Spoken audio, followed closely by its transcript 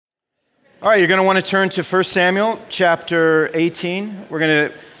All right, you're going to want to turn to 1 Samuel chapter 18. We're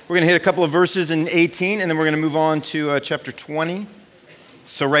going to hit a couple of verses in 18, and then we're going to move on to chapter 20.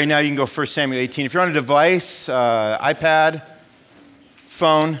 So right now you can go 1 Samuel 18. If you're on a device, iPad,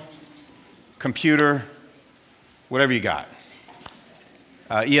 phone, computer, whatever you got.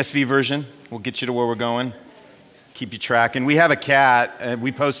 ESV version will get you to where we're going, keep you tracking. We have a cat, and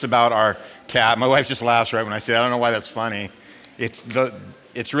we post about our cat. My wife just laughs right when I say, I don't know why that's funny.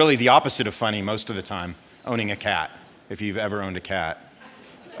 It's really the opposite of funny most of the time, owning a cat, if you've ever owned a cat.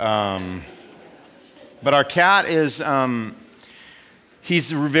 But our cat is,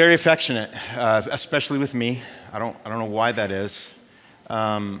 he's very affectionate, especially with me. I don't know why that is.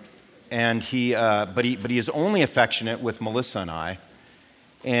 But he is only affectionate with Melissa and I.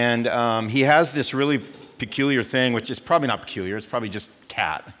 And he has this really peculiar thing, which is probably not peculiar, it's probably just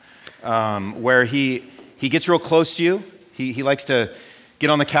cat, where he gets real close to you. He likes to get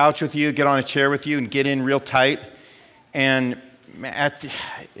on the couch with you, get on a chair with you, and get in real tight. And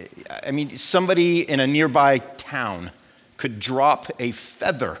somebody in a nearby town could drop a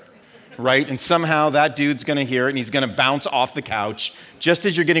feather, right? And somehow that dude's gonna hear it, and he's gonna bounce off the couch just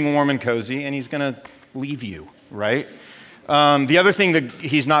as you're getting warm and cozy, and he's gonna leave you, right? The other thing that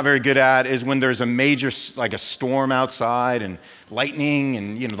he's not very good at is when there's a major, like a storm outside and lightning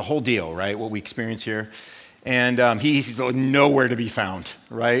and, the whole deal, right? What we experience here. And he's nowhere to be found,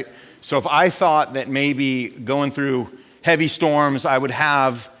 right? So if I thought that maybe going through heavy storms, I would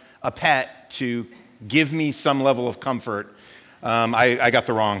have a pet to give me some level of comfort, I got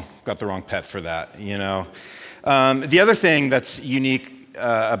the wrong pet for that, The other thing that's unique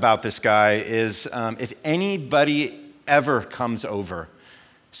about this guy is if anybody ever comes over,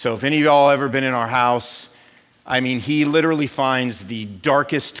 so if any of y'all ever been in our house, he literally finds the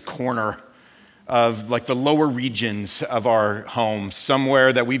darkest corner of like the lower regions of our home,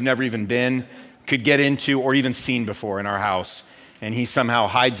 somewhere that we've never even been, could get into or even seen before in our house. And he somehow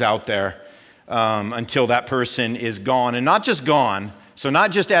hides out there until that person is gone. And not just gone, so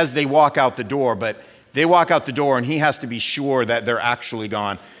not just as they walk out the door, but they walk out the door and he has to be sure that they're actually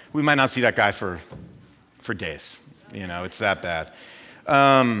gone. We might not see that guy for days. It's that bad.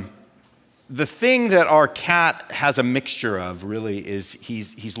 The thing that our cat has a mixture of really is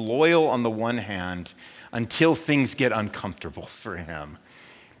he's loyal on the one hand until things get uncomfortable for him.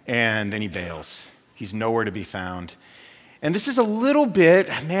 And then he bails. He's nowhere to be found. And this is a little bit,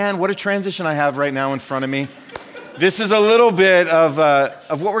 man, what a transition I have right now in front of me. This is a little bit of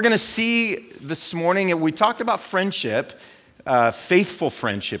what we're going to see this morning. We talked about friendship, faithful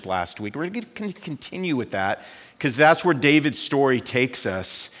friendship last week. We're going to continue with that because that's where David's story takes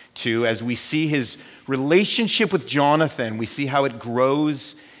us to as we see his relationship with Jonathan. We see how it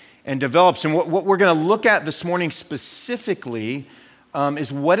grows and develops. And what we're going to look at this morning specifically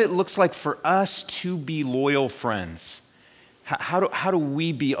is what it looks like for us to be loyal friends. How do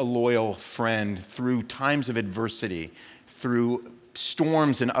we be a loyal friend through times of adversity, through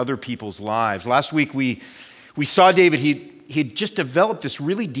storms in other people's lives? Last week we saw David, he had just developed this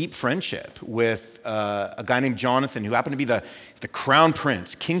really deep friendship with a guy named Jonathan, who happened to be the crown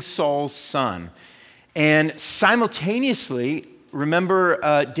prince, King Saul's son. And simultaneously,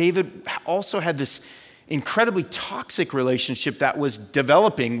 remember, David also had this incredibly toxic relationship that was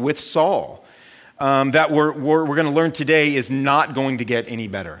developing with Saul that we're going to learn today is not going to get any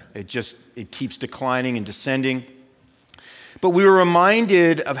better. It keeps declining and descending. But we were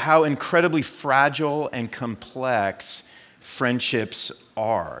reminded of how incredibly fragile and complex friendships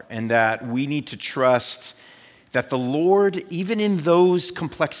are, and that we need to trust that the Lord, even in those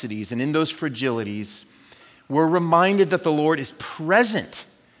complexities and in those fragilities, we're reminded that the Lord is present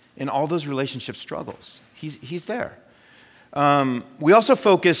in all those relationship struggles. He's there. We also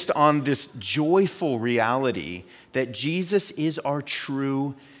focused on this joyful reality that Jesus is our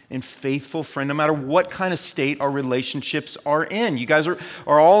true and faithful friend, no matter what kind of state our relationships are in. You guys are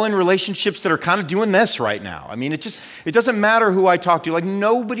all in relationships that are kind of doing this right now. It doesn't matter who I talk to. Like,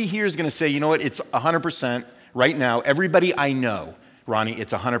 nobody here is going to say, you know what, it's 100% right now. Everybody I know, Ronnie,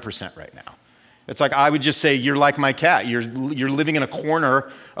 it's 100% right now. It's like I would just say, you're like my cat. You're living in a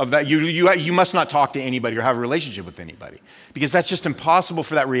corner of that. You must not talk to anybody or have a relationship with anybody, because that's just impossible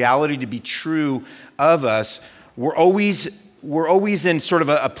for that reality to be true of us. We're always in sort of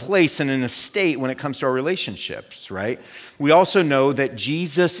a place and in a state when it comes to our relationships, right? We also know that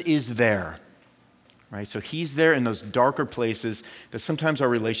Jesus is there, right? So he's there in those darker places that sometimes our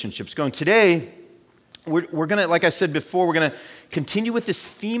relationships go. And today, we're going to, like I said before, we're going to continue with this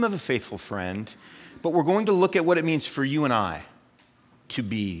theme of a faithful friend, but we're going to look at what it means for you and I to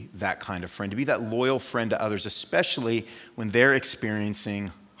be that kind of friend, to be that loyal friend to others, especially when they're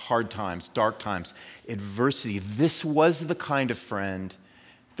experiencing hard times, dark times, adversity. This was the kind of friend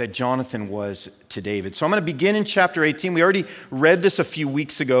that Jonathan was to David. So I'm going to begin in chapter 18. We already read this a few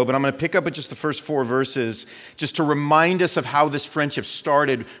weeks ago, but I'm going to pick up at just the first 4 verses just to remind us of how this friendship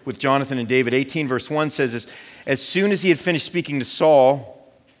started with Jonathan and David. 18 verse 1 says, as soon as he had finished speaking to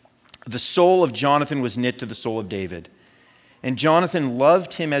Saul, the soul of Jonathan was knit to the soul of David. And Jonathan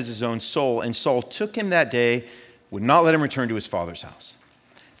loved him as his own soul, and Saul took him that day, would not let him return to his father's house.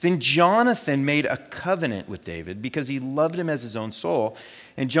 Then Jonathan made a covenant with David because he loved him as his own soul.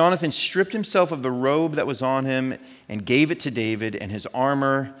 And Jonathan stripped himself of the robe that was on him and gave it to David, and his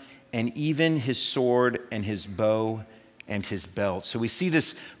armor, and even his sword, and his bow, and his belt. So we see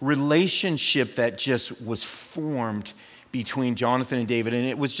this relationship that just was formed between Jonathan and David. And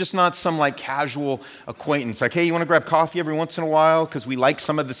it was just not some like casual acquaintance. Like, hey, you want to grab coffee every once in a while because we like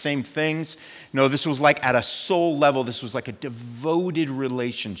some of the same things? No, this was like at a soul level. This was like a devoted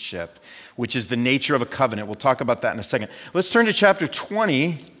relationship, which is the nature of a covenant. We'll talk about that in a second. Let's turn to chapter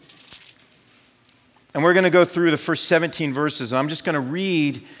 20. And we're going to go through the first 17 verses. And I'm just going to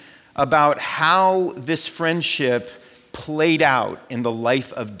read about how this friendship played out in the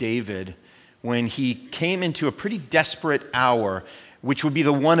life of David when he came into a pretty desperate hour, which would be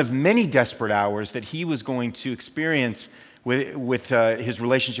the one of many desperate hours that he was going to experience with his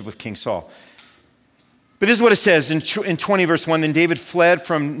relationship with King Saul. But this is what it says in 20 verse 1. Then David fled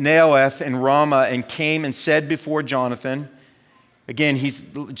from Naioth and Ramah and came and said before Jonathan. Again, he's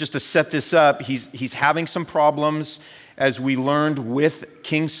just to set this up, he's having some problems, as we learned, with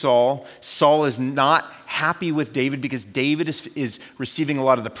King Saul. Saul is not happy with David because David is receiving a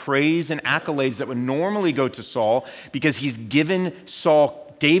lot of the praise and accolades that would normally go to Saul because he's given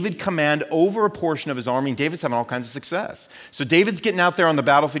David command over a portion of his army, and David's having all kinds of success. So David's getting out there on the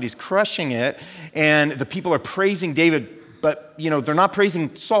battlefield, he's crushing it, and the people are praising David, but they're not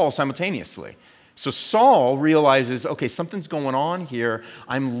praising Saul simultaneously. So Saul realizes, okay, something's going on here.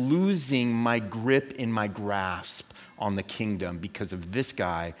 I'm losing my grip in my grasp on the kingdom because of this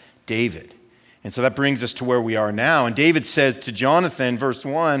guy, David. And so that brings us to where we are now. And David says to Jonathan, verse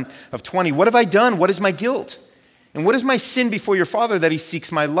 1 of 20, what have I done? What is my guilt? And what is my sin before your father that he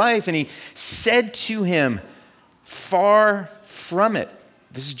seeks my life? And he said to him, far from it.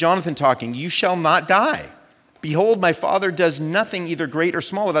 This is Jonathan talking. You shall not die. Behold, my father does nothing either great or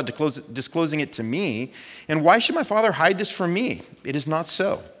small without disclosing it to me. And why should my father hide this from me? It is not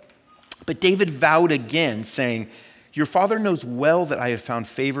so. But David vowed again, saying, your father knows well that I have found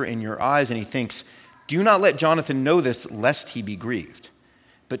favor in your eyes. And he thinks, do not let Jonathan know this, lest he be grieved.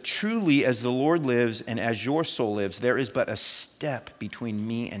 But truly, as the Lord lives and as your soul lives, there is but a step between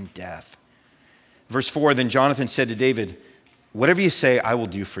me and death. Verse 4, then Jonathan said to David, whatever you say, I will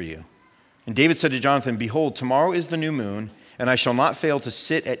do for you. And David said to Jonathan, behold, tomorrow is the new moon, and I shall not fail to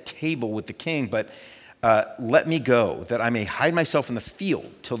sit at table with the king, but let me go, that I may hide myself in the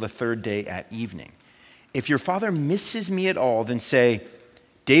field till the third day at evening. If your father misses me at all, then say,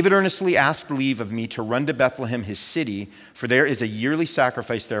 David earnestly asked leave of me to run to Bethlehem, his city, for there is a yearly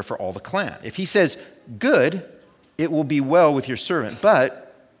sacrifice there for all the clan. If he says, good, it will be well with your servant.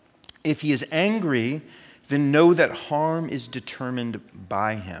 But if he is angry, then know that harm is determined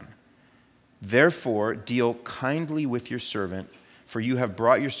by him. Therefore, deal kindly with your servant, for you have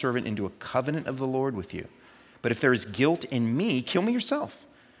brought your servant into a covenant of the Lord with you. But if there is guilt in me, kill me yourself.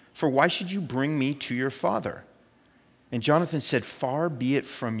 For why should you bring me to your father? And Jonathan said, far be it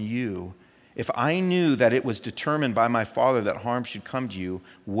from you. If I knew that it was determined by my father that harm should come to you,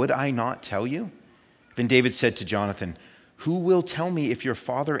 would I not tell you? Then David said to Jonathan, who will tell me if your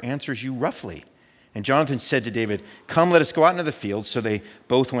father answers you roughly? And Jonathan said to David, come, let us go out into the field. So they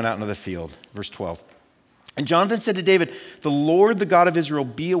both went out into the field. Verse 12. And Jonathan said to David, the Lord, the God of Israel,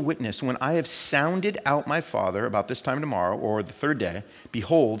 be a witness. When I have sounded out my father about this time tomorrow, or the third day,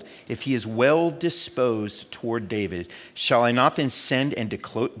 behold, if he is well disposed toward David, shall I not then send and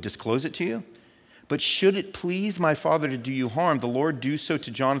disclose it to you? But should it please my father to do you harm, the Lord do so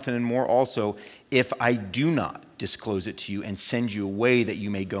to Jonathan and more also, if I do not disclose it to you and send you away that you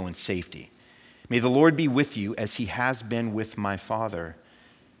may go in safety. May the Lord be with you as he has been with my father.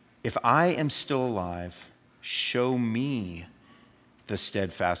 If I am still alive, show me the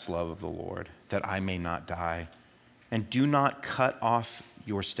steadfast love of the Lord, that I may not die. And do not cut off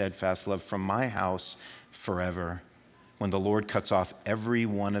your steadfast love from my house forever, when the Lord cuts off every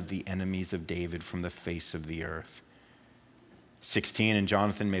one of the enemies of David from the face of the earth. 16, and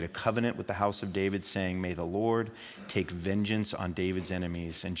Jonathan made a covenant with the house of David, saying, may the Lord take vengeance on David's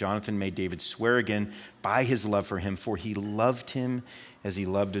enemies. And Jonathan made David swear again by his love for him, for he loved him as he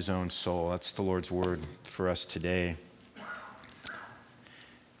loved his own soul. That's the Lord's word for us today.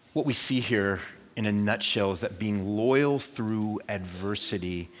 What we see here in a nutshell is that being loyal through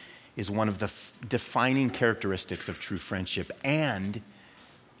adversity is one of the defining characteristics of true friendship and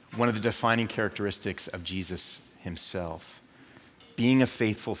one of the defining characteristics of Jesus himself. Being a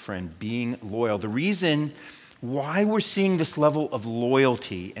faithful friend, being loyal. The reason why we're seeing this level of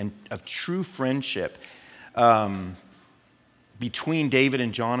loyalty and of true friendship between David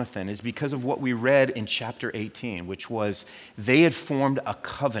and Jonathan is because of what we read in chapter 18, which was they had formed a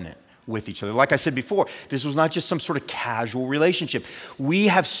covenant with each other. Like I said before, this was not just some sort of casual relationship. We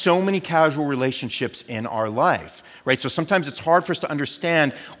have so many casual relationships in our life, right? So sometimes it's hard for us to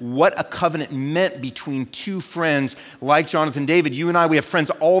understand what a covenant meant between two friends like Jonathan and David. You and I, we have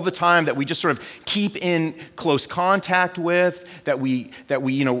friends all the time that we just sort of keep in close contact with, that we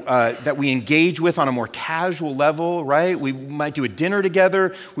engage with on a more casual level, right? We might do a dinner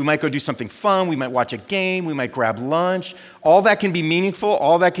together. We might go do something fun. We might watch a game. We might grab lunch. All that can be meaningful.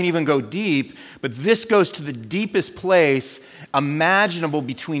 All that can even go deep. But this goes to the deepest place imaginable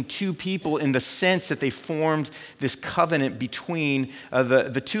between two people in the sense that they formed this covenant between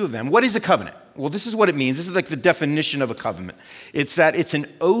the two of them. What is a covenant? Well, this is what it means. This is like the definition of a covenant. It's that it's an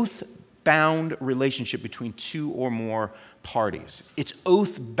oath-bound relationship between two or more parties. It's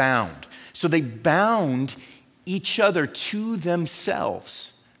oath-bound. So they bound each other to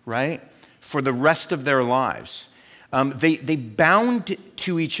themselves, right, for the rest of their lives. They bound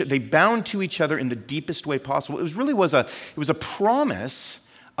to each other in the deepest way possible. It was a promise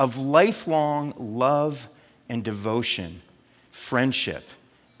of lifelong love and devotion, friendship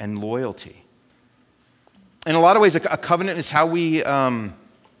and loyalty. In a lot of ways, a covenant is how we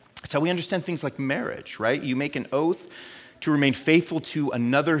understand things like marriage, right? You make an oath to remain faithful to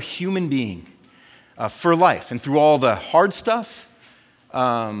another human being for life, and through all the hard stuff,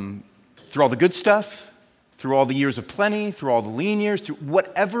 through all the good stuff, through all the years of plenty, through all the lean years, through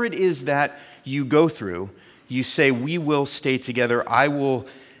whatever it is that you go through, you say, we will stay together. I will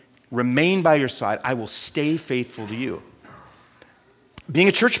remain by your side. I will stay faithful to you. Being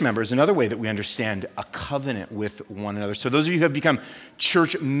a church member is another way that we understand a covenant with one another. So those of you who have become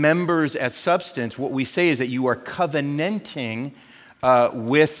church members at Substance, what we say is that you are covenanting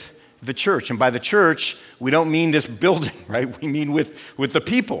with the church. And by the church, we don't mean this building, right? We mean with the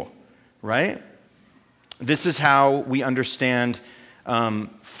people, right? This is how we understand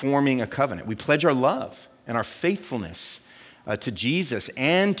forming a covenant. We pledge our love and our faithfulness to Jesus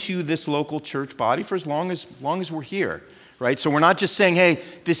and to this local church body for as long as we're here, right? So we're not just saying, hey,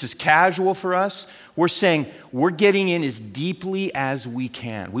 this is casual for us. We're saying we're getting in as deeply as we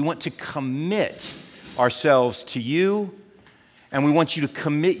can. We want to commit ourselves to you, and we want you to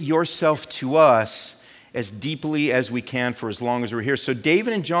commit yourself to us as deeply as we can for as long as we're here. So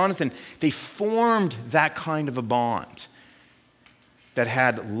David and Jonathan, they formed that kind of a bond that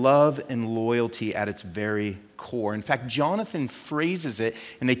had love and loyalty at its very core. In fact, Jonathan phrases it,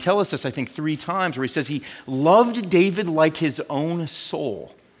 and they tell us this, I think, 3 times, where he says he loved David like his own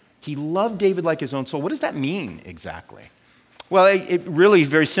soul. He loved David like his own soul. What does that mean exactly? Well, it really,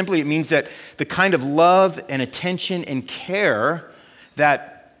 very simply, it means that the kind of love and attention and care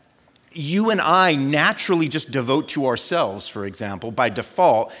that you and I naturally just devote to ourselves, for example, by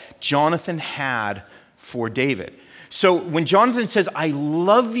default, Jonathan had for David. So when Jonathan says, I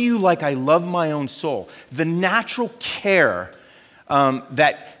love you like I love my own soul, the natural care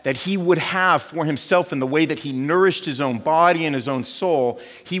that he would have for himself in the way that he nourished his own body and his own soul,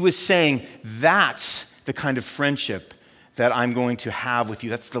 he was saying, that's the kind of friendship that I'm going to have with you.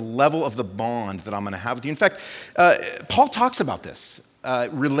 That's the level of the bond that I'm going to have with you. In fact, Paul talks about this.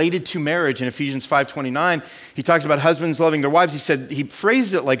 Related to marriage in Ephesians 5:29, he talks about husbands loving their wives. He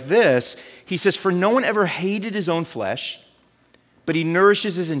phrases it like this. He says, for no one ever hated his own flesh, but he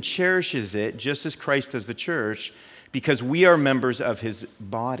nourishes it and cherishes it just as Christ does the church, because we are members of his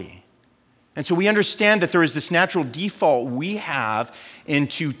body. And so we understand that there is this natural default we have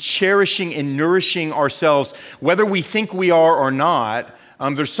into cherishing and nourishing ourselves, whether we think we are or not.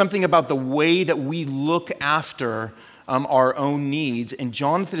 There's something about the way that we look after our own needs. And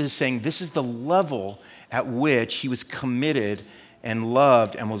Jonathan is saying this is the level at which he was committed and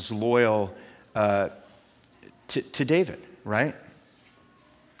loved and was loyal to David, right?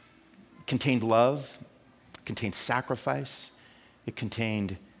 Contained love, contained sacrifice, it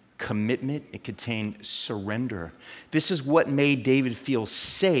contained commitment, it contained surrender. This is what made David feel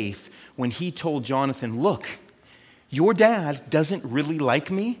safe when he told Jonathan, look, your dad doesn't really like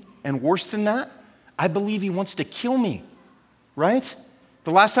me, and worse than that, I believe he wants to kill me, right?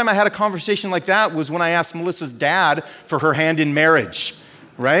 The last time I had a conversation like that was when I asked Melissa's dad for her hand in marriage,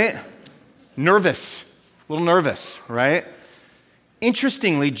 right? A little nervous, right?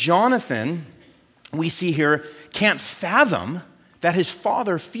 Interestingly, Jonathan, we see here, can't fathom that his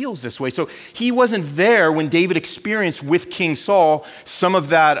father feels this way. So he wasn't there when David experienced with King Saul some of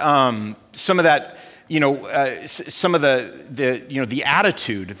the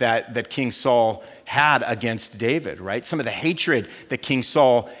attitude that King Saul had against David, right? Some of the hatred that King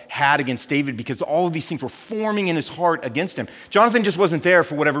Saul had against David because all of these things were forming in his heart against him. Jonathan just wasn't there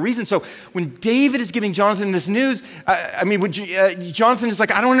for whatever reason. So when David is giving Jonathan this news, Jonathan is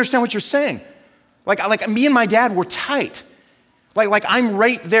like, I don't understand what you're saying. Like me and my dad were tight. Like I'm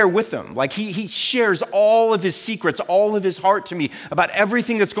right there with him. Like he shares all of his secrets, all of his heart to me about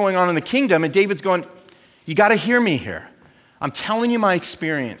everything that's going on in the kingdom. And David's going, you got to hear me here. I'm telling you my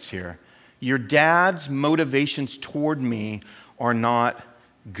experience here. Your dad's motivations toward me are not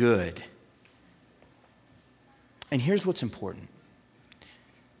good. And here's what's important.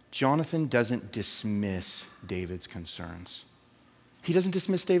 Jonathan doesn't dismiss David's concerns. He doesn't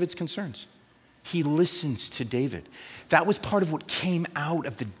dismiss David's concerns. He listens to David. That was part of what came out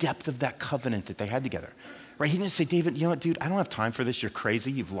of the depth of that covenant that they had together. Right? He didn't say, David, you know what, dude, I don't have time for this. You're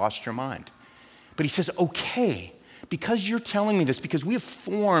crazy. You've lost your mind. But he says, okay, because you're telling me this, because we have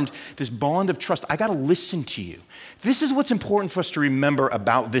formed this bond of trust, I got to listen to you. This is what's important for us to remember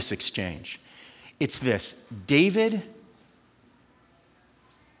about this exchange. It's this.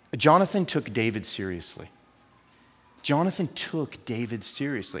 Jonathan took David seriously. Jonathan took David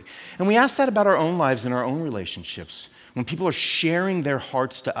seriously. And we ask that about our own lives and our own relationships. When people are sharing their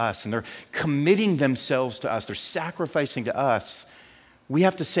hearts to us and they're committing themselves to us, they're sacrificing to us, we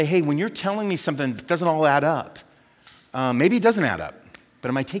have to say, hey, when you're telling me something that doesn't all add up, maybe it doesn't add up, but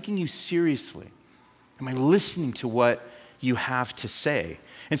am I taking you seriously? Am I listening to what you have to say?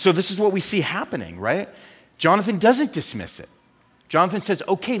 And so this is what we see happening, right? Jonathan doesn't dismiss it. Jonathan says,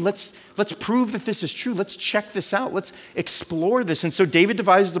 okay, let's prove that this is true. Let's check this out. Let's explore this. And so David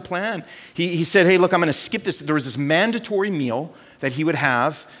devises a plan. He said, hey, look, I'm going to skip this. There was this mandatory meal that he would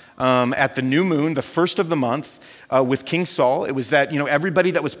have at the new moon, the first of the month, with King Saul. It was that,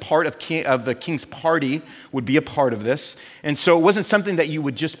 everybody that was part of the king's party would be a part of this. And so it wasn't something that you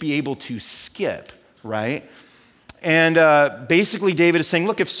would just be able to skip, right? And basically David is saying,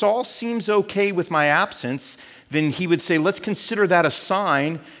 look, if Saul seems okay with my absence, then he would say, let's consider that a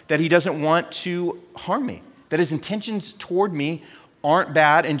sign that he doesn't want to harm me, that his intentions toward me aren't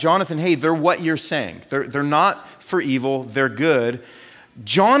bad. And Jonathan, hey, they're what you're saying. They're not for evil, they're good.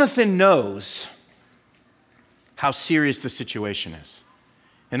 Jonathan knows how serious the situation is.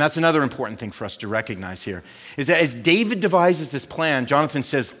 And that's another important thing for us to recognize here, is that as David devises this plan, Jonathan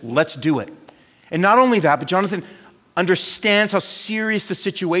says, let's do it. And not only that, but Jonathan understands how serious the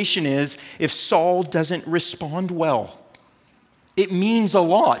situation is if Saul doesn't respond well. It means a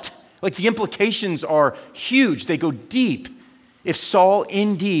lot. Like the implications are huge. They go deep if Saul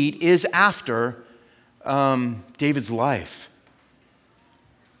indeed is after David's life.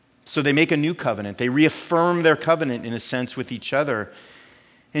 So they make a new covenant. They reaffirm their covenant in a sense with each other.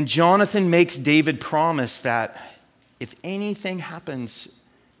 And Jonathan makes David promise that if anything happens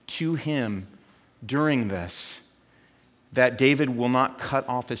to him during this, that David will not cut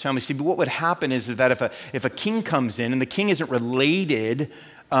off his family. See, but what would happen is that if a king comes in and the king isn't related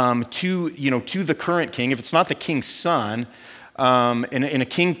to the current king, if it's not the king's son, and a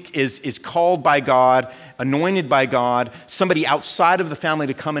king is called by God, anointed by God, somebody outside of the family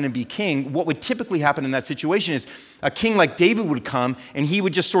to come in and be king, what would typically happen in that situation is a king like David would come and he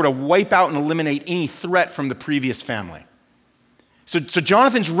would just sort of wipe out and eliminate any threat from the previous family. So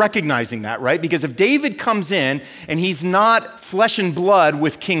Jonathan's recognizing that, right? Because if David comes in and he's not flesh and blood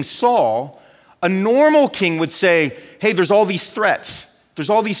with King Saul, a normal king would say, hey, there's all these threats. There's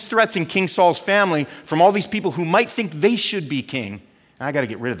all these threats in King Saul's family from all these people who might think they should be king. And I got to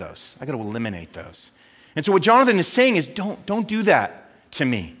get rid of those. I got to eliminate those. And so what Jonathan is saying is, don't do that to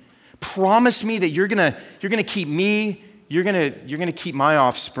me. Promise me that you're gonna keep me, you're gonna keep my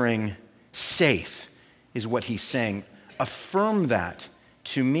offspring safe, is what he's saying. Affirm that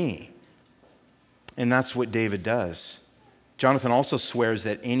to me. And that's what David does. Jonathan also swears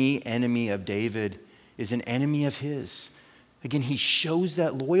that any enemy of David is an enemy of his. Again, he shows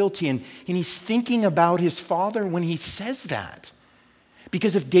that loyalty, and he's thinking about his father when he says that.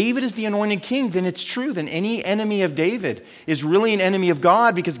 Because if David is the anointed king, then it's true. Then any enemy of David is really an enemy of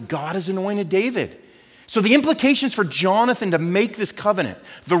God because God has anointed David. So the implications for Jonathan to make this covenant,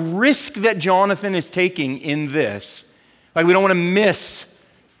 the risk that Jonathan is taking in this, like we don't want to miss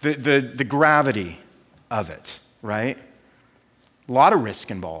the gravity of it, right? A lot of risk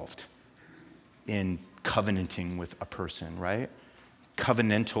involved in covenanting with a person, right?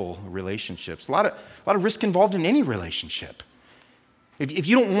 Covenantal relationships. A lot of risk involved in any relationship. if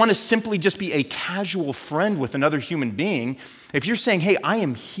you don't want to simply just be a casual friend with another human being, if you're saying, hey, I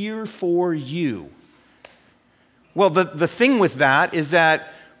am here for you, well, the thing with that is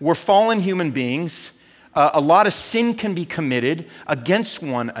that we're fallen human beings. A lot of sin can be committed against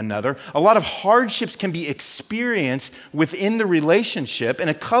one another. A lot of hardships can be experienced within the relationship. And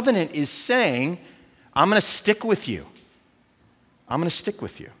a covenant is saying, I'm going to stick with you. I'm going to stick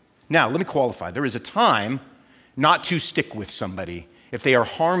with you. Now, let me qualify. There is a time not to stick with somebody if they are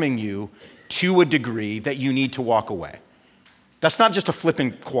harming you to a degree that you need to walk away. That's not just a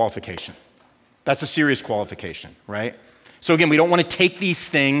flippant qualification. That's a serious qualification, right? So again, we don't want to take these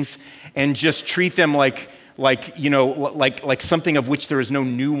things and just treat them like something of which there is no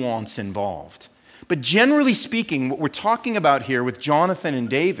nuance involved. But generally speaking, what we're talking about here with Jonathan and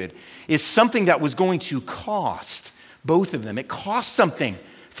David is something that was going to cost both of them. It cost something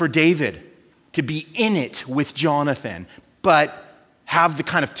for David to be in it with Jonathan, but have the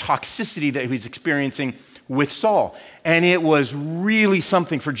kind of toxicity that he was experiencing with Saul. And it was really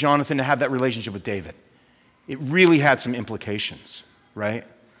something for Jonathan to have that relationship with David. It really had some implications, right?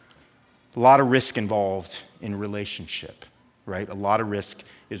 A lot of risk involved in relationship, right? A lot of risk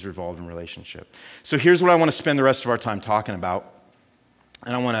is involved in relationship. So here's what I want to spend the rest of our time talking about.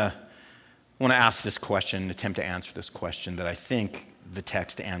 And I want to ask this question, attempt to answer this question that I think the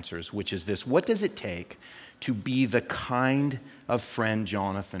text answers, which is this: what does it take to be the kind of friend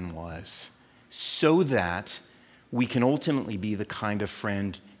Jonathan was, so that we can ultimately be the kind of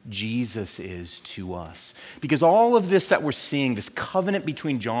friend Jesus is to us? Because all of this that we're seeing, this covenant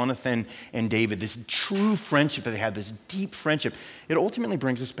between Jonathan and David, this true friendship that they had, this deep friendship, it ultimately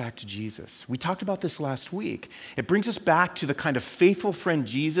brings us back to Jesus. We talked about this last week. It brings us back to the kind of faithful friend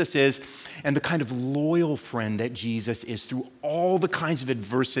Jesus is and the kind of loyal friend that Jesus is through all the kinds of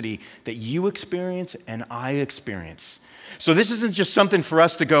adversity that you experience and I experience. So this isn't just something for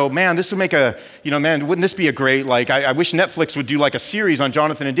us to go, man, this would make wouldn't this be a great, I wish Netflix would do like a series on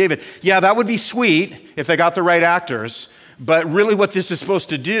Jonathan and David. Yeah, that would be sweet if they got the right actors. But really what this is supposed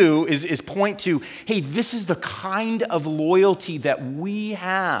to do is point to, hey, this is the kind of loyalty that we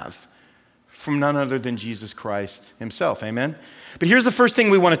have from none other than Jesus Christ himself, amen? But here's the first thing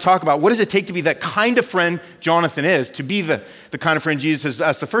we want to talk about. What does it take to be that kind of friend Jonathan is, to be the kind of friend Jesus is to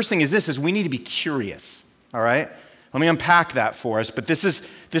us? The first thing is we need to be curious, all right? Let me unpack that for us, but this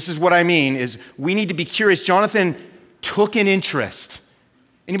is what I mean, is we need to be curious. Jonathan took an interest.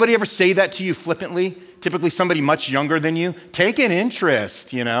 Anybody ever say that to you flippantly? Typically somebody much younger than you. Take an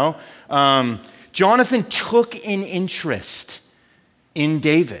interest, Jonathan took an interest in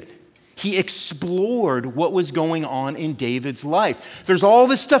David. He explored what was going on in David's life. There's all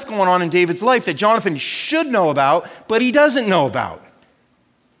this stuff going on in David's life that Jonathan should know about, but he doesn't know about.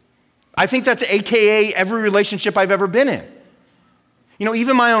 I think that's AKA every relationship I've ever been in.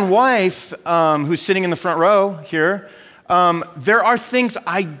 Even my own wife, who's sitting in the front row here, there are things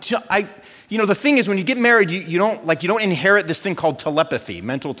the thing is when you get married, you don't inherit this thing called telepathy,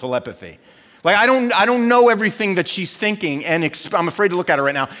 mental telepathy. I don't know everything that she's thinking and I'm afraid to look at her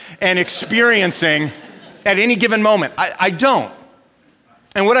right now and experiencing at any given moment. I don't.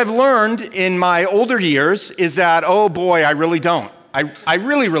 And what I've learned in my older years is that, oh boy, I really don't. I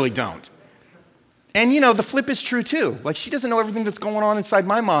really, really don't. And the flip is true too. She doesn't know everything that's going on inside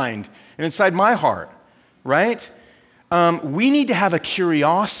my mind and inside my heart, right? We need to have a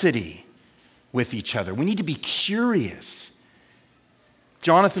curiosity with each other. We need to be curious.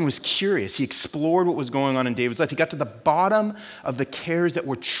 Jonathan was curious. He explored what was going on in David's life. He got to the bottom of the cares that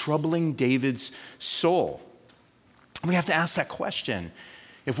were troubling David's soul. We have to ask that question.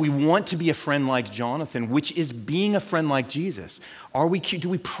 If we want to be a friend like Jonathan, which is being a friend like Jesus, do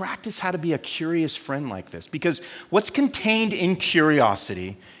we practice how to be a curious friend like this? Because what's contained in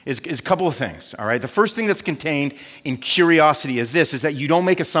curiosity is a couple of things, all right? The first thing that's contained in curiosity is that you don't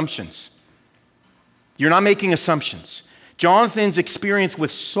make assumptions. You're not making assumptions. Jonathan's experience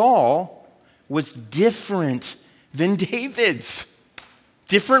with Saul was different than David's.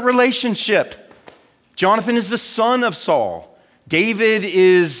 Different relationship. Jonathan is the son of Saul. David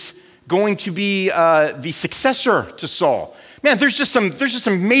is going to be the successor to Saul. Man, there's just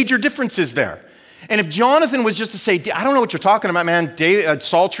some major differences there. And if Jonathan was just to say, I don't know what you're talking about, man.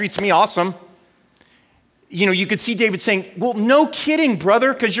 Saul treats me awesome. You could see David saying, well, no kidding,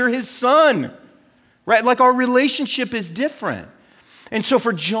 brother, because you're his son. Right? Our relationship is different. And so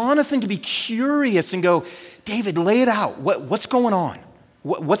for Jonathan to be curious and go, David, lay it out. What's going on?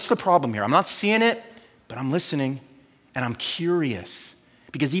 What's the problem here? I'm not seeing it, but I'm listening. And I'm curious,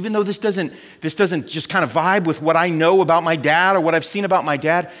 because even though this doesn't just kind of vibe with what I know about my dad or what I've seen about my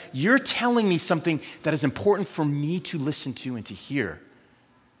dad, you're telling me something that is important for me to listen to and to hear.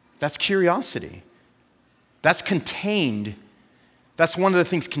 That's curiosity. That's contained. That's one of the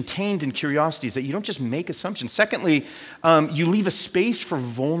things contained in curiosity, is that you don't just make assumptions. Secondly, you leave a space for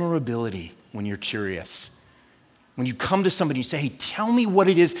vulnerability when you're curious. When you come to somebody, you say, hey, tell me what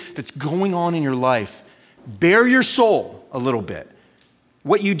it is that's going on in your life. Bare your soul a little bit.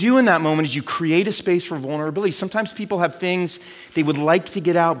 What you do in that moment is you create a space for vulnerability. Sometimes people have things they would like to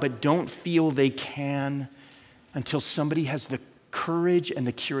get out but don't feel they can until somebody has the courage and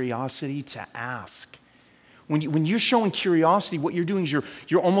the curiosity to ask. When you're showing curiosity, what you're doing is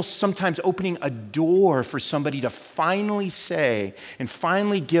you're almost sometimes opening a door for somebody to finally say and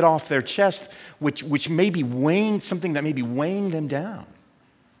finally get off their chest, which may be something that may be weighing them down.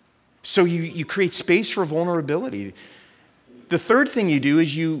 So you create space for vulnerability. The third thing you do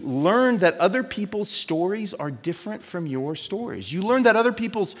is you learn that other people's stories are different from your stories. You learn that other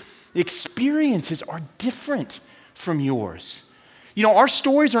people's experiences are different from yours. You know, our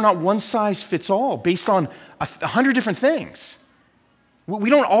stories are not one size fits all based on 100 different things. We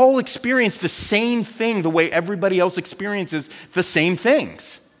don't all experience the same thing the way everybody else experiences the same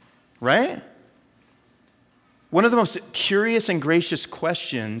things, right? One of the most curious and gracious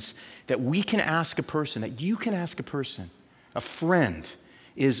questions that we can ask a person, that you can ask a person, a friend,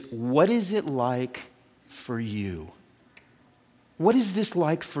 is, what is it like for you? What is this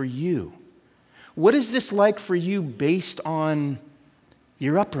like for you? What is this like for you based on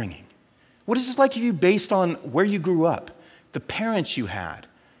your upbringing? What is this like for you based on where you grew up, the parents you had,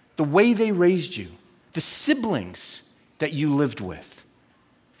 the way they raised you, the siblings that you lived with?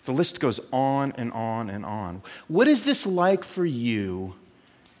 The list goes on and on and on. What is this like for you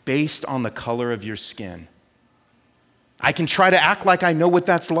based on the color of your skin? I can try to act like I know what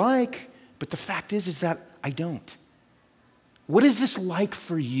that's like, but the fact is that I don't. What is this like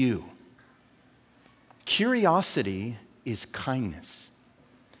for you? Curiosity is kindness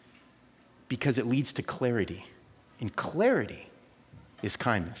because it leads to clarity, and clarity is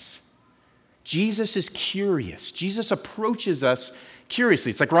kindness. Jesus is curious. Jesus approaches us curiously.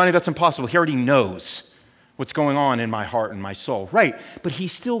 It's like, Ronnie, that's impossible. He already knows what's going on in my heart and my soul. Right, but he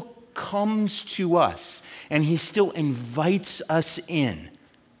still comes to us, and he still invites us in.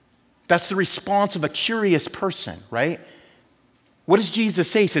 That's the response of a curious person, right? What does Jesus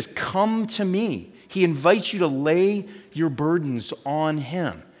say? He says, come to me. He invites you to lay your burdens on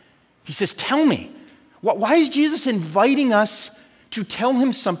him. He says, tell me. Why is Jesus inviting us to tell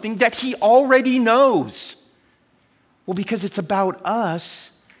him something that he already knows? Well, because it's about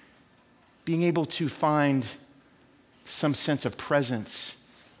us being able to find some sense of presence,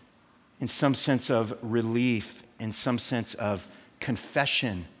 in some sense of relief, in some sense of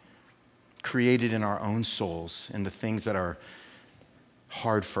confession created in our own souls and the things that are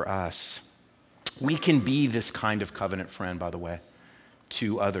hard for us. We can be this kind of covenant friend, by the way,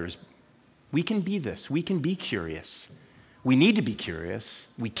 to others. We can be this. We can be curious. We need to be curious.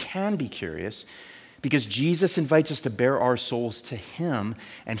 We can be curious because Jesus invites us to bare our souls to him,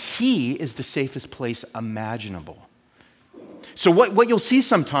 and he is the safest place imaginable. So what you'll see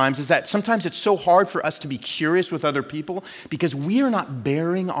sometimes is that sometimes it's so hard for us to be curious with other people because we are not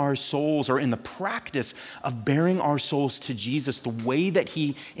bearing our souls or in the practice of bearing our souls to Jesus the way that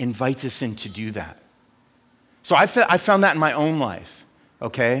he invites us in to do that. So I found that in my own life,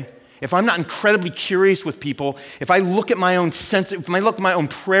 okay? If I'm not incredibly curious with people, if I look at my own sense, if I look at my own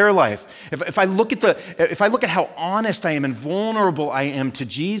prayer life, if I look at how honest I am and vulnerable I am to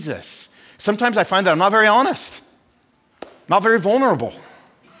Jesus, sometimes I find that I'm not very honest. Not very vulnerable.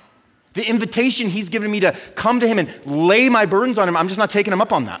 The invitation he's given me to come to him and lay my burdens on him, I'm just not taking him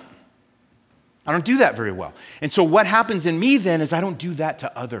up on that. I don't do that very well. And so what happens in me then is I don't do that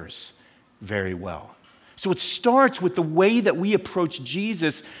to others very well. So it starts with the way that we approach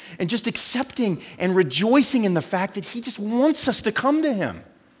Jesus and just accepting and rejoicing in the fact that he just wants us to come to him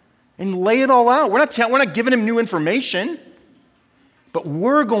and lay it all out. We're not giving him new information, but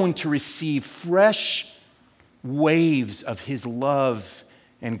we're going to receive fresh waves of his love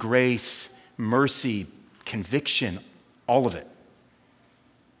and grace, mercy, conviction, all of it.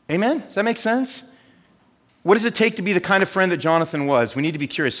 Amen? Does that make sense? What does it take to be the kind of friend that Jonathan was? We need to be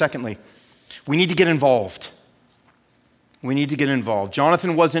curious. Secondly, we need to get involved. We need to get involved.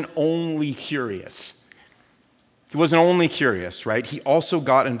 Jonathan wasn't only curious. He wasn't only curious, right? He also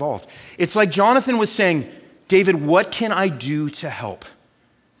got involved. It's like Jonathan was saying, David, what can I do to help?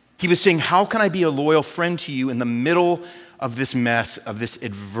 He was saying, how can I be a loyal friend to you in the middle of this mess, of this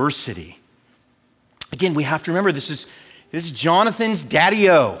adversity? Again, we have to remember this is Jonathan's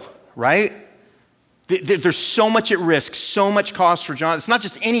daddy-o, right? There's so much at risk, so much cost for Jonathan. It's not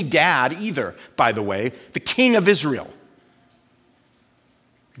just any dad either, by the way, the king of Israel.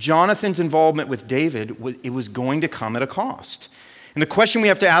 Jonathan's involvement with David, it was going to come at a cost. And the question we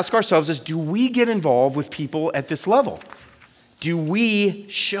have to ask ourselves is, do we get involved with people at this level? Do we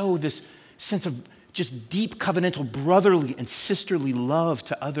show this sense of just deep covenantal brotherly and sisterly love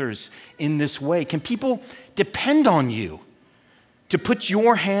to others in this way? Can people depend on you to put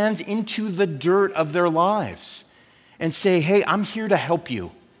your hands into the dirt of their lives and say, hey, I'm here to help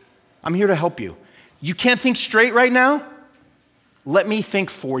you. I'm here to help you. You can't think straight right now? Let me think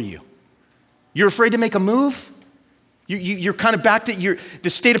for you. You're afraid to make a move? You're kind of back to the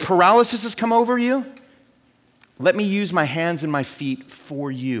state of paralysis has come over you? Let me use my hands and my feet for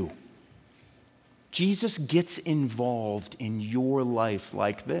you. Jesus gets involved in your life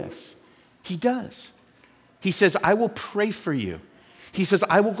like this. He does. He says, I will pray for you. He says,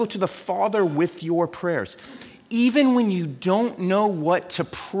 I will go to the Father with your prayers. Even when you don't know what to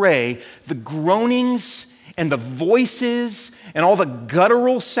pray, the groanings and the voices and all the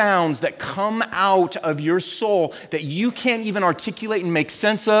guttural sounds that come out of your soul that you can't even articulate and make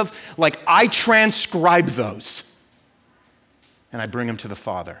sense of, like I transcribe those and I bring them to the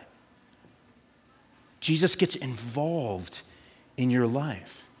Father. Jesus gets involved in your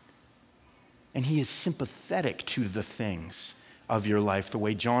life. And he is sympathetic to the things of your life the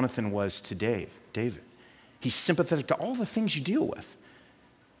way Jonathan was to David. He's sympathetic to all the things you deal with.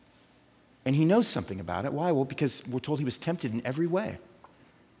 And he knows something about it. Why? Well, because we're told he was tempted in every way.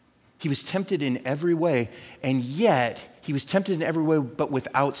 He was tempted in every way, and yet he was tempted in every way but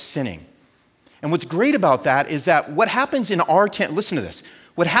without sinning. And what's great about that is that what happens in listen to this.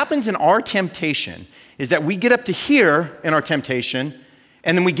 What happens in our temptation is that we get up to here in our temptation,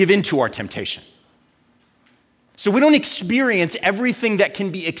 and then we give in to our temptation. So we don't experience everything that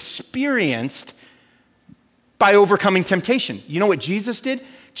can be experienced by overcoming temptation. You know what Jesus did?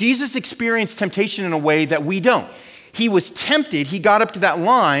 Jesus experienced temptation in a way that we don't. He was tempted, he got up to that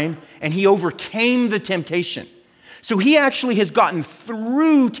line, and he overcame the temptation. So he actually has gotten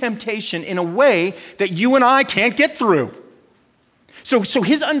through temptation in a way that you and I can't get through. So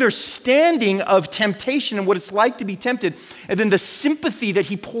his understanding of temptation and what it's like to be tempted, and then the sympathy that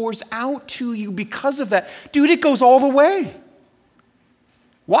he pours out to you because of that, dude, it goes all the way.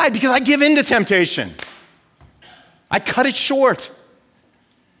 Why? Because I give in to temptation. I cut it short.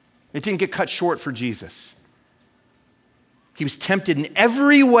 It didn't get cut short for Jesus. He was tempted in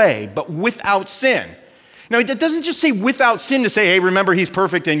every way, but without sin. Now, it doesn't just say without sin to say, hey, remember, he's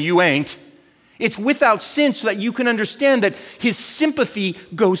perfect and you ain't. It's without sin so that you can understand that his sympathy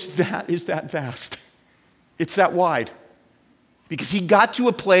is that vast. It's that wide. Because he got to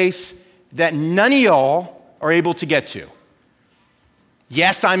a place that none of y'all are able to get to.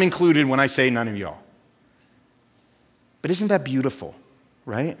 Yes, I'm included when I say none of y'all. But isn't that beautiful,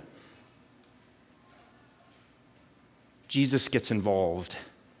 right? Jesus gets involved.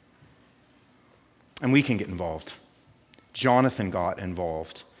 And we can get involved. Jonathan got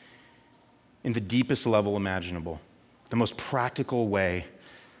involved in the deepest level imaginable, the most practical way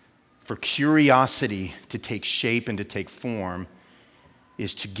for curiosity to take shape and to take form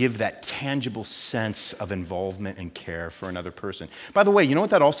is to give that tangible sense of involvement and care for another person. By the way, you know what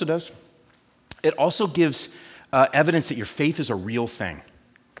that also does? It also gives evidence that your faith is a real thing,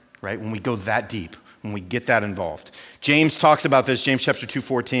 right? When we go that deep, when we get that involved. James talks about this, James chapter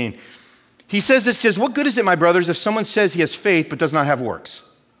 2:14. He says, what good is it, my brothers, if someone says he has faith but does not have works?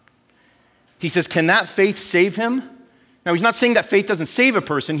 He says, can that faith save him? Now, he's not saying that faith doesn't save a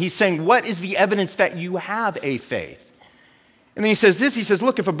person. He's saying, what is the evidence that you have a faith? And then he says this, he says,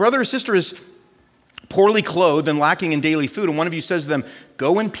 look, if a brother or sister is poorly clothed and lacking in daily food, and one of you says to them,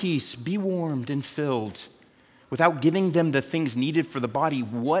 go in peace, be warmed and filled, without giving them the things needed for the body,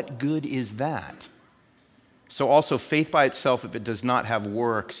 what good is that? So also faith by itself, if it does not have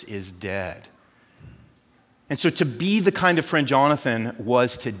works, is dead. And so to be the kind of friend Jonathan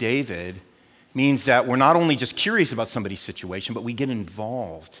was to David means that we're not only just curious about somebody's situation, but we get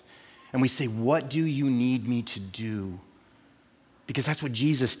involved. And we say, what do you need me to do? Because that's what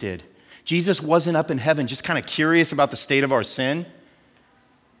Jesus did. Jesus wasn't up in heaven just kind of curious about the state of our sin,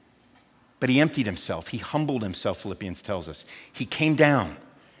 but he emptied himself. He humbled himself, Philippians tells us. He came down.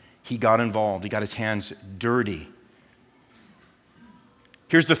 He got involved. He got his hands dirty.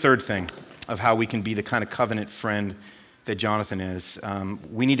 Here's the third thing of how we can be the kind of covenant friend that Jonathan is.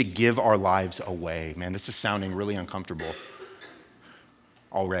 We need to give our lives away. Man, this is sounding really uncomfortable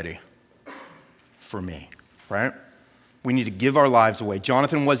already for me, right? We need to give our lives away.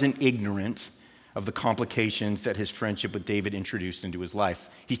 Jonathan wasn't ignorant of the complications that his friendship with David introduced into his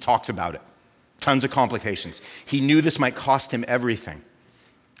life. He talks about it. Tons of complications. He knew this might cost him everything.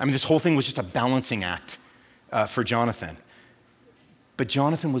 I mean, this whole thing was just a balancing act for Jonathan. But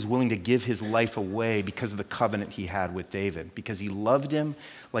Jonathan was willing to give his life away because of the covenant he had with David, because he loved him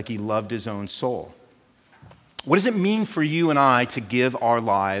like he loved his own soul. What does it mean for you and I to give our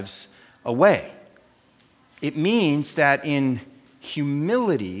lives away? It means that in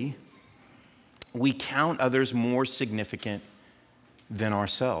humility, we count others more significant than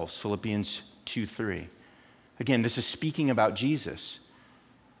ourselves. Philippians 2:3. Again, this is speaking about Jesus,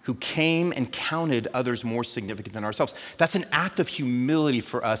 who came and counted others more significant than ourselves. That's an act of humility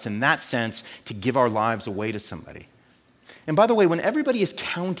for us in that sense, to give our lives away to somebody. And by the way, when everybody is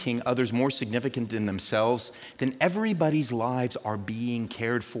counting others more significant than themselves, then everybody's lives are being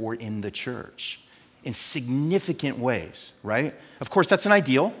cared for in the church in significant ways, right? Of course, that's an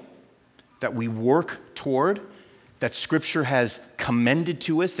ideal that we work toward, that Scripture has commended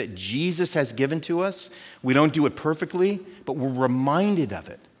to us, that Jesus has given to us. We don't do it perfectly, but we're reminded of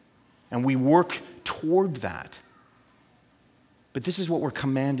it, and we work toward that. But this is what we're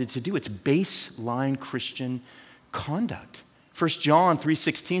commanded to do. It's baseline Christian conduct. 1 John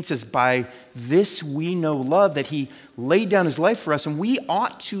 3:16 says, by this we know love, that he laid down his life for us, and we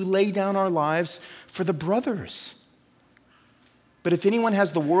ought to lay down our lives for the brothers. But if anyone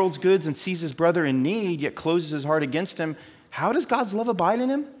has the world's goods and sees his brother in need, yet closes his heart against him, how does God's love abide in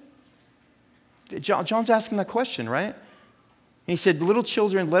him? John's asking that question, right? And he said, little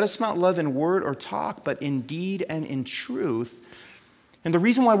children, let us not love in word or talk, but in deed and in truth. And the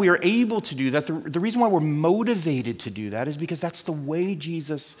reason why we are able to do that, the reason why we're motivated to do that is because that's the way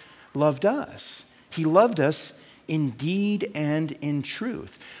Jesus loved us. He loved us in deed and in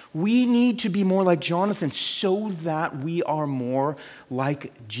truth. We need to be more like Jonathan so that we are more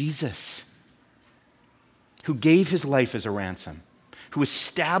like Jesus, who gave his life as a ransom, who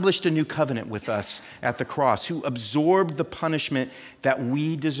established a new covenant with us at the cross, who absorbed the punishment that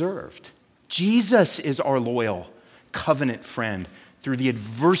we deserved. Jesus is our loyal covenant friend through the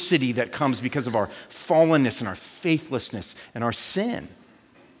adversity that comes because of our fallenness and our faithlessness and our sin.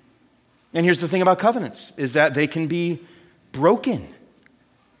 And here's the thing about covenants, is that they can be broken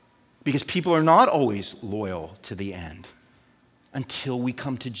because people are not always loyal to the end until we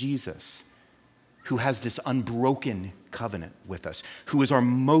come to Jesus, who has this unbroken covenant with us, who is our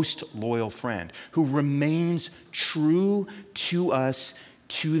most loyal friend, who remains true to us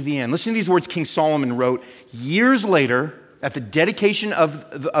to the end. Listen to these words King Solomon wrote years later at the dedication of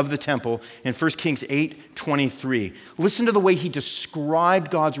the temple in 1 Kings 8:23. Listen to the way he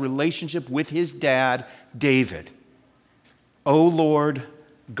described God's relationship with his dad, David. O Lord,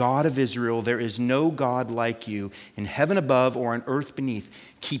 God of Israel, there is no God like you in heaven above or on earth beneath,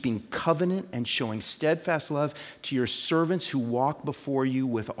 keeping covenant and showing steadfast love to your servants who walk before you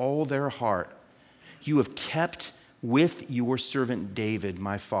with all their heart. You have kept with your servant David,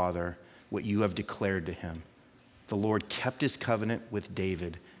 my father, what you have declared to him. The Lord kept his covenant with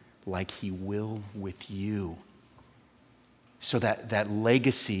David like he will with you. So that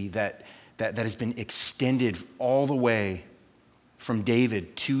legacy that has been extended all the way from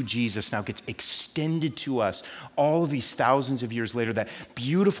David to Jesus now gets extended to us all of these thousands of years later. That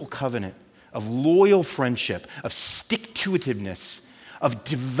beautiful covenant of loyal friendship, of stick-to-itiveness, of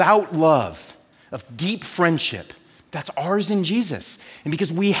devout love, of deep friendship, that's ours in Jesus. And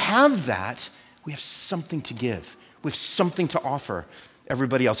because we have that, we have something to give. We have something to offer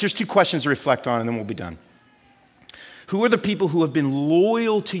everybody else. Here's two questions to reflect on, and then we'll be done. Who are the people who have been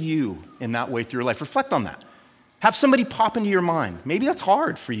loyal to you in that way through your life? Reflect on that. Have somebody pop into your mind. Maybe that's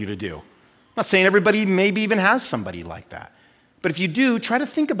hard for you to do. I'm not saying everybody maybe even has somebody like that. But if you do, try to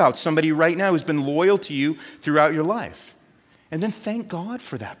think about somebody right now who's been loyal to you throughout your life. And then thank God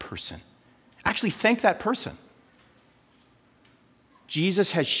for that person. Actually, thank that person.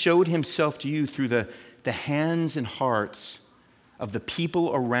 Jesus has showed himself to you through the hands and hearts of the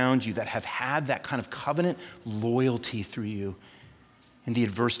people around you that have had that kind of covenant loyalty through you in the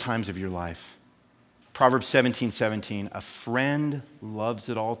adverse times of your life. Proverbs 17:17, a friend loves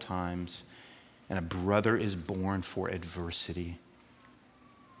at all times, and a brother is born for adversity.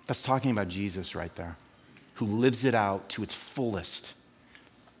 That's talking about Jesus right there, who lives it out to its fullest.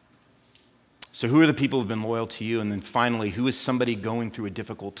 So who are the people who have been loyal to you? And then finally, who is somebody going through a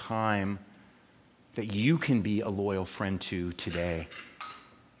difficult time that you can be a loyal friend to today?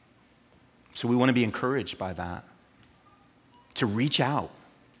 So we want to be encouraged by that, to reach out,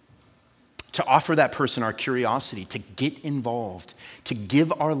 to offer that person our curiosity, to get involved, to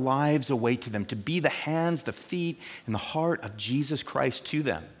give our lives away to them, to be the hands, the feet, and the heart of Jesus Christ to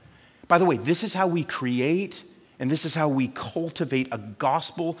them. By the way, this is how we create and this is how we cultivate a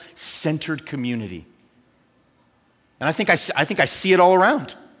gospel-centered community. And I think I see it all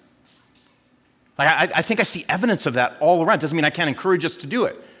around. Like I think I see evidence of that all around. Doesn't mean I can't encourage us to do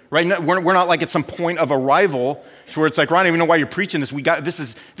it, right? No, we're not like at some point of arrival to where it's like, Ron, I don't even know why you're preaching this. This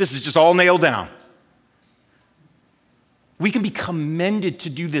is just all nailed down. We can be commended to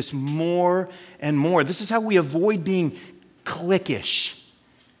do this more and more. This is how we avoid being cliquish.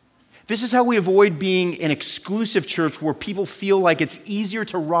 This is how we avoid being an exclusive church where people feel like it's easier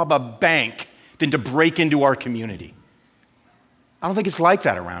to rob a bank than to break into our community. I don't think it's like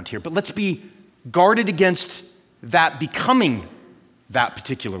that around here, but let's be guarded against that becoming that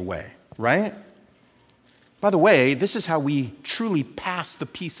particular way, right? By the way, this is how we truly pass the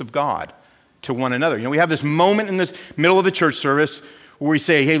peace of God to one another. We have this moment in this middle of the church service where we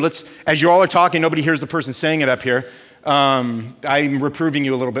say, hey, as you all are talking, nobody hears the person saying it up here. I'm reproving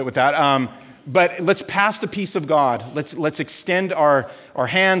you a little bit with that. But let's pass the peace of God. Let's extend our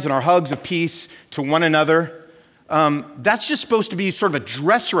hands and our hugs of peace to one another. That's just supposed to be sort of a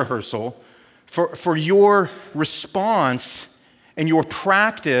dress rehearsal for your response and your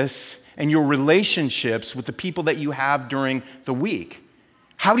practice and your relationships with the people that you have during the week.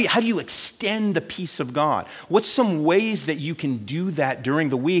 How do you extend the peace of God? What's some ways that you can do that during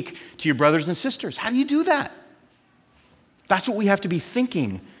the week to your brothers and sisters? How do you do that? That's what we have to be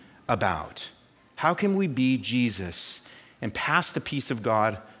thinking about. How can we be Jesus and pass the peace of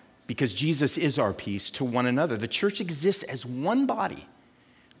God, because Jesus is our peace, to one another? The church exists as one body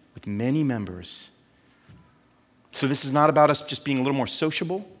with many members. So this is not about us just being a little more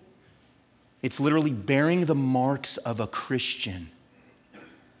sociable. It's literally bearing the marks of a Christian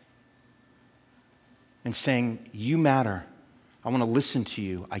and saying, you matter. I want to listen to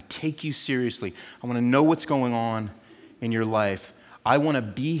you. I take you seriously. I want to know what's going on in your life. I want to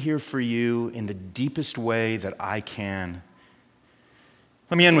be here for you in the deepest way that I can.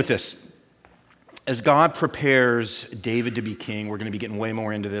 Let me end with this. As God prepares David to be king, we're going to be getting way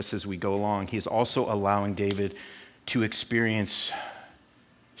more into this as we go along. He is also allowing David to experience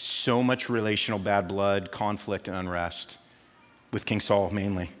so much relational bad blood, conflict, and unrest with King Saul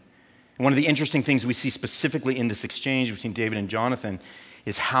mainly. One of the interesting things we see specifically in this exchange between David and Jonathan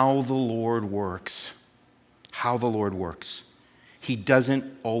is how the Lord works. How the Lord works. He doesn't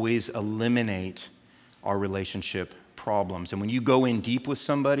always eliminate our relationship problems. And when you go in deep with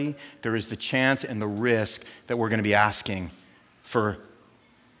somebody, there is the chance and the risk that we're going to be asking for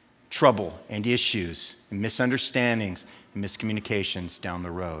trouble and issues and misunderstandings and miscommunications down the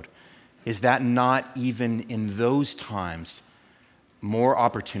road. Is that not even in those times more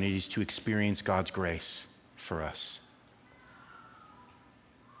opportunities to experience God's grace for us?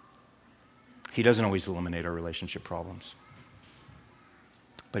 He doesn't always eliminate our relationship problems,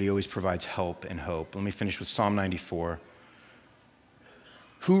 but he always provides help and hope. Let me finish with Psalm 94.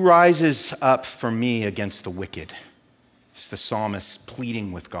 Who rises up for me against the wicked? It's the psalmist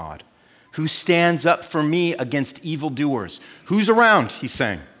pleading with God. Who stands up for me against evildoers? Who's around, he's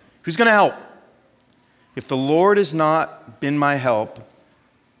saying. Who's going to help? If the Lord has not been my help,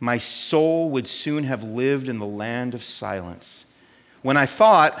 my soul would soon have lived in the land of silence. When I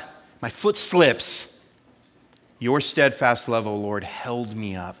thought, my foot slips, your steadfast love, O Lord, held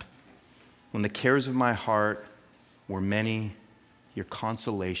me up. When the cares of my heart were many, your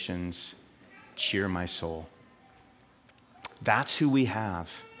consolations cheer my soul. That's who we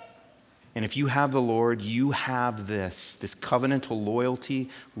have. And if you have the Lord, you have this covenantal loyalty,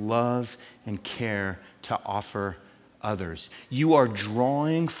 love, and care to offer others. You are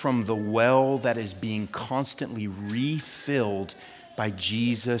drawing from the well that is being constantly refilled by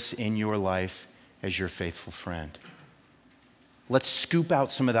Jesus in your life as your faithful friend. Let's scoop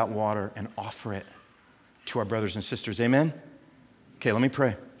out some of that water and offer it to our brothers and sisters. Amen? Okay, let me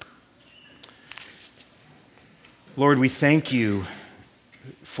pray. Lord, we thank you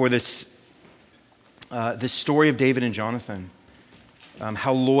for this story of David and Jonathan,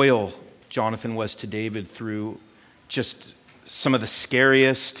 how loyal Jonathan was to David through just some of the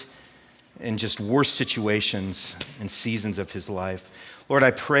scariest and just worst situations and seasons of his life. Lord,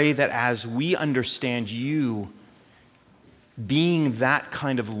 I pray that as we understand you being that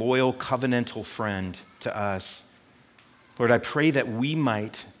kind of loyal, covenantal friend to us, Lord, I pray that we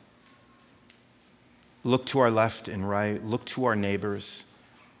might look to our left and right, look to our neighbors,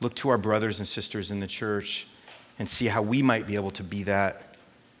 look to our brothers and sisters in the church, and see how we might be able to be that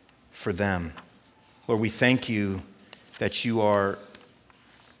for them. Lord, we thank you that you are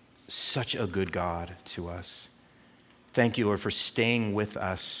such a good God to us. Thank you, Lord, for staying with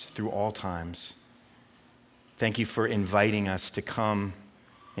us through all times. Thank you for inviting us to come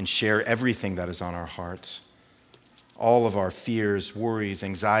and share everything that is on our hearts, all of our fears, worries,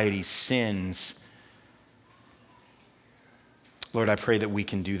 anxieties, sins. Lord, I pray that we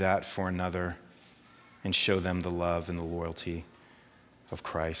can do that for another and show them the love and the loyalty of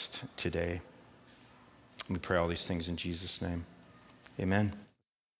Christ today. We pray all these things in Jesus' name. Amen.